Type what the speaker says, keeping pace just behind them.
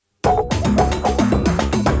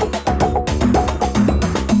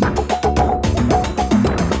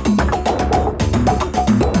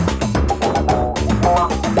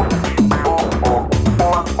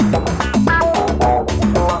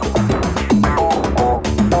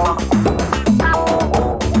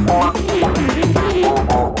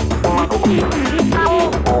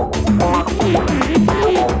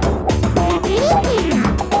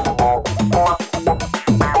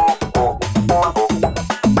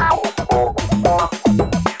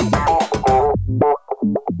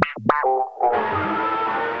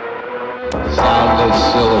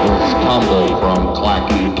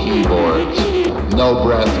clacking keyboards. No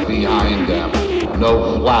breath behind them.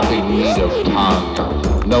 No flapping meat of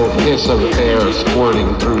tongue. No hiss of air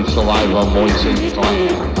squirting through saliva-moistened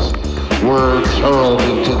glands. Words hurled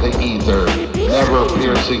into the ether, never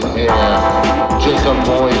piercing air. Just a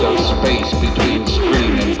void of space between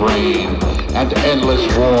screen and brain. And endless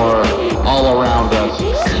war all around us.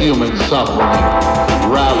 Human suffering.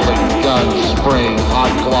 Rattling guns spraying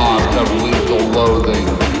hot gloves of lethal loathing.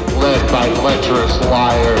 Led by lecherous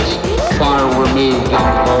liars. Far removed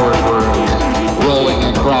in boardrooms. Rolling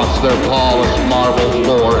across their polished marble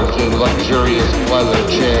floors in luxurious leather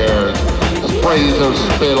chairs. Sprays of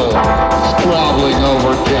spittle, squabbling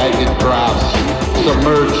over jagged drafts,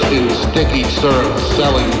 submerged in sticky syrup,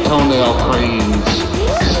 selling toenail creams,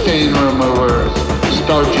 stain removers,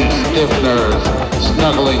 starchy stiffeners,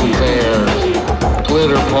 snuggling bears,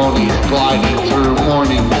 glitter ponies gliding through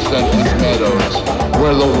morning-scented meadows,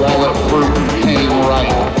 where the wallet fruit came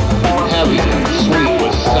ripe, heavy and sweet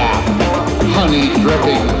with sap, honey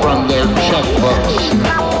dripping from their checkbooks.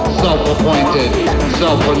 Self-appointed,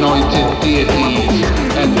 self-anointed deities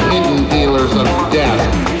and hidden dealers of death.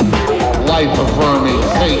 Life-affirming,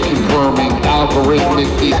 fate-confirming, algorithmic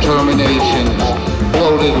determinations.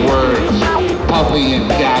 Bloated words, puffy and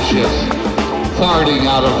gaseous. Farting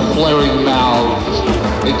out of flaring mouths.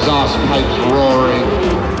 Exhaust pipes roaring,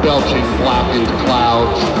 belching blackened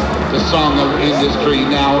clouds. The song of industry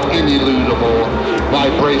now ineludible.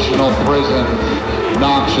 Vibrational prisons.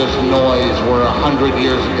 Noxious noise where 100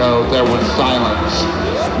 years ago there was silence.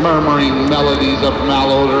 Murmuring melodies of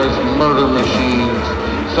malodorous murder machines.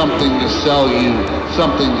 Something to sell you,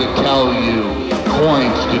 something to tell you.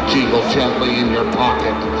 Coins to jiggle gently in your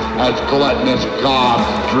pocket as gluttonous gods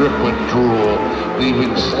drip with drool,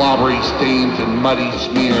 leaving slobbery stains and muddy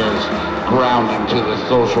smears ground into the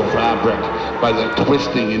social fabric by the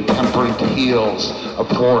twisting intemperate heels of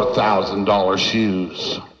 $4,000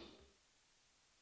 shoes.